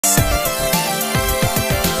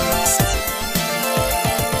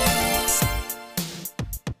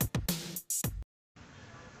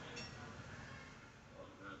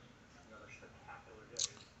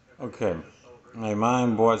Okay. My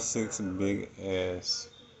mom bought six big ass.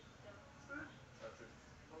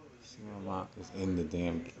 See, my mom is in the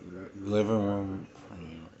damn living room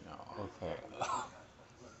praying right now. Okay.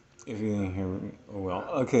 If you didn't hear me, oh well.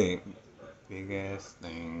 Okay. Big ass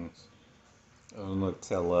things of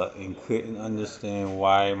Nutella and couldn't understand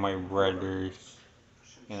why my brothers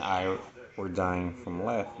and I were dying from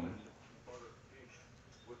laughing.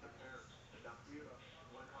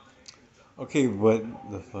 Okay, but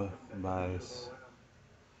the fuck buys.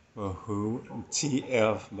 Well, who?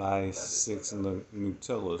 TF buys six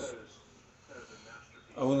Nutellas.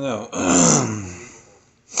 Oh no.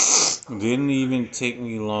 Didn't even take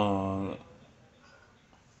me long.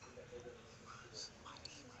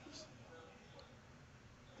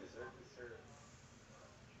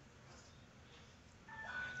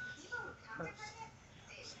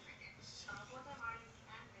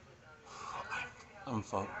 I'm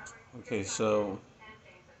fucked. Okay, so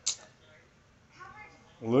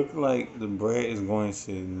look like the bread is going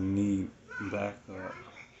to need backup.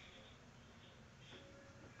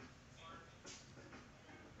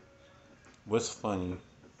 What's funny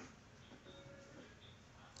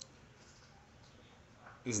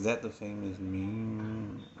is that the famous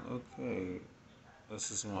meme. Okay,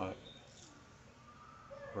 this is my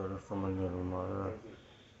brother from another mother.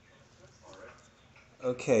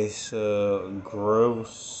 Okay, so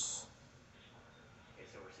gross.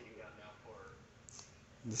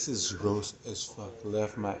 This is gross as fuck.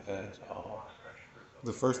 Left my ass off.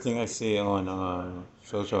 The first thing I see on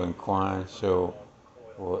social and show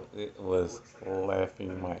it was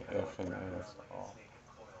laughing my effing ass off.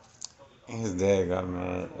 And his dad got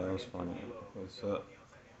mad. That was funny. What's up?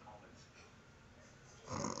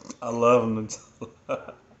 I love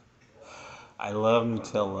Nutella. I love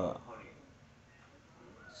Nutella.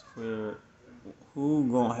 Swear,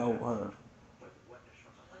 who gonna help her?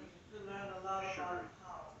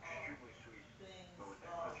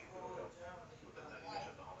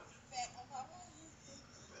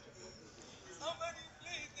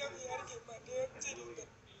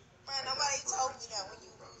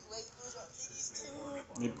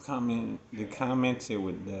 They commented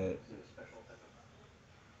with that.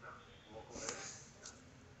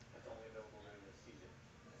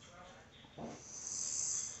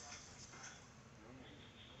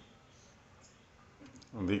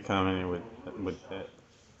 They commented with that.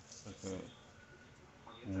 Okay.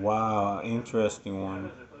 Wow, interesting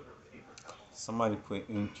one. Somebody put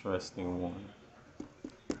interesting one.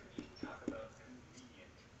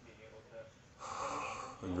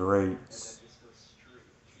 Great.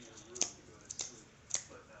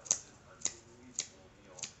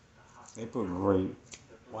 They put great.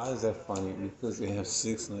 Why is that funny? Because they have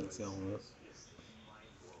six nuts on us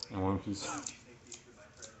and one piece of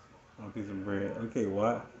bread. Okay,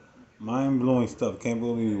 why? Mind blowing stuff. Can't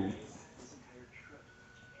believe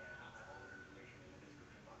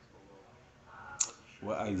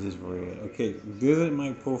what I just read. Okay, visit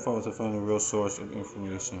my profile to find a real source of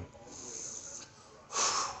information.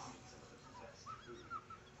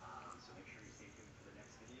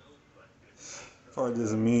 For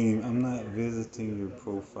this meme, I'm not visiting your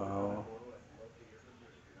profile.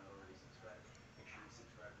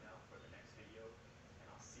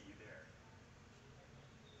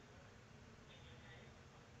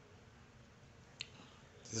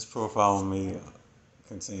 This profile may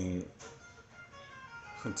contain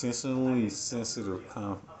potentially sensitive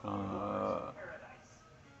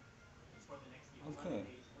okay.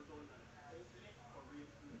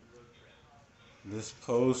 This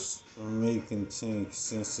post may contain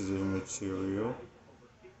sensitive material.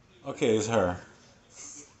 Okay, it's her.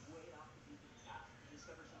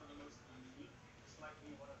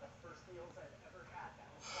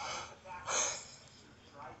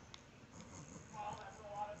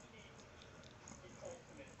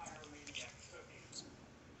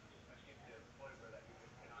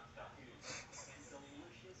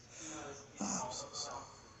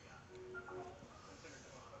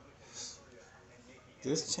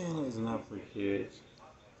 This channel is not for kids,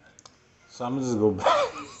 so I'm gonna just go back.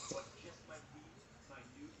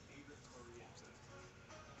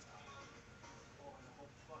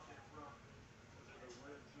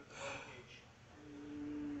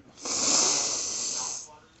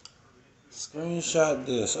 Screenshot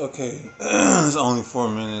this. Okay, it's only 4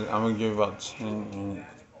 minutes. I'm gonna give about 10 minutes.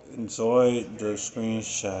 Enjoy the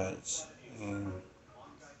screenshots and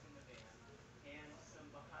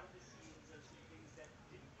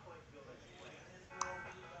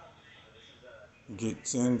get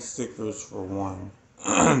 10 stickers for $1.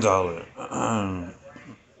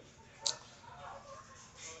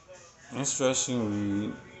 Interesting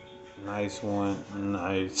read. Nice one.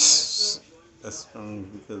 Nice. That's funny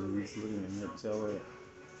because we was looking at Nutella.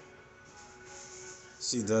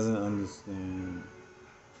 She doesn't understand.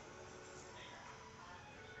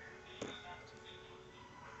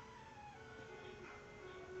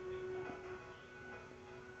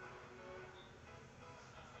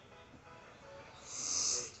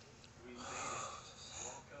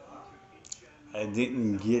 I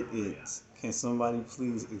didn't get it. Can somebody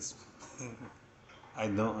please explain? I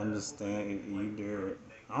don't understand it either.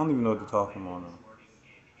 I don't even know what they're talking about now.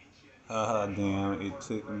 Haha, damn, it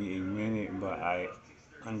took me a minute, but I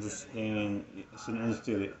understand. She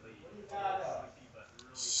understood it.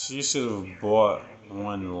 She should have bought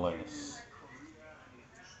one less.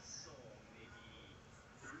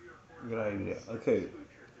 Good idea. Okay,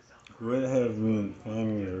 would have been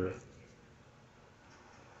funnier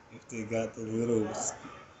if they got the little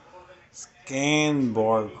scan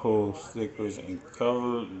barcode stickers and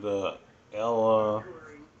covered the Ella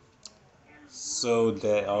so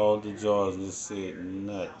that all the jars just said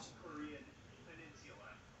nuts.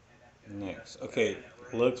 Next. Okay,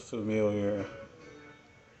 looks familiar.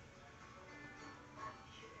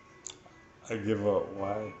 I give up.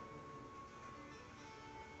 Why?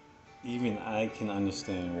 Even I can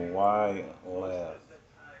understand why laugh.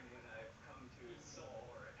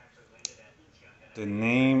 The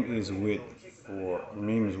name is with four.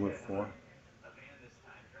 Name is with four.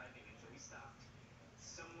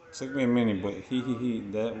 Took me a minute, but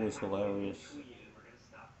that was hilarious.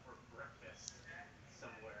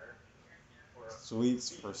 Sweets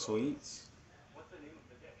for sweets?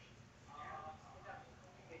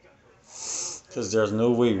 Because there's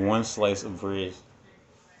no way one slice of bread.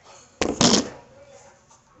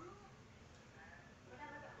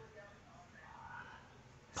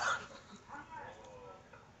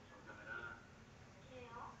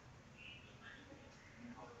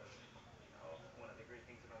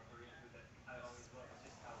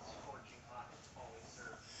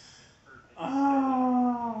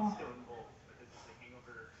 Oh.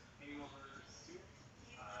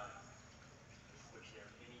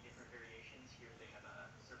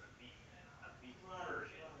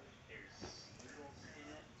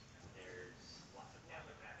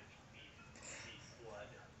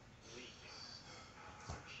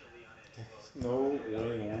 No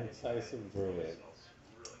way one slice of bread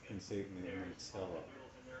can save me Nutella.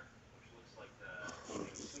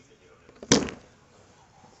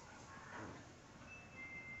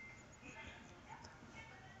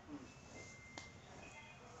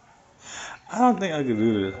 I don't think I could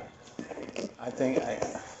do this. I think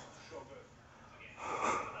I.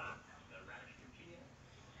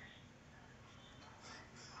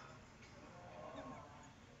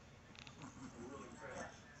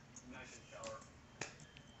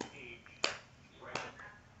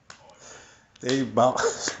 They about.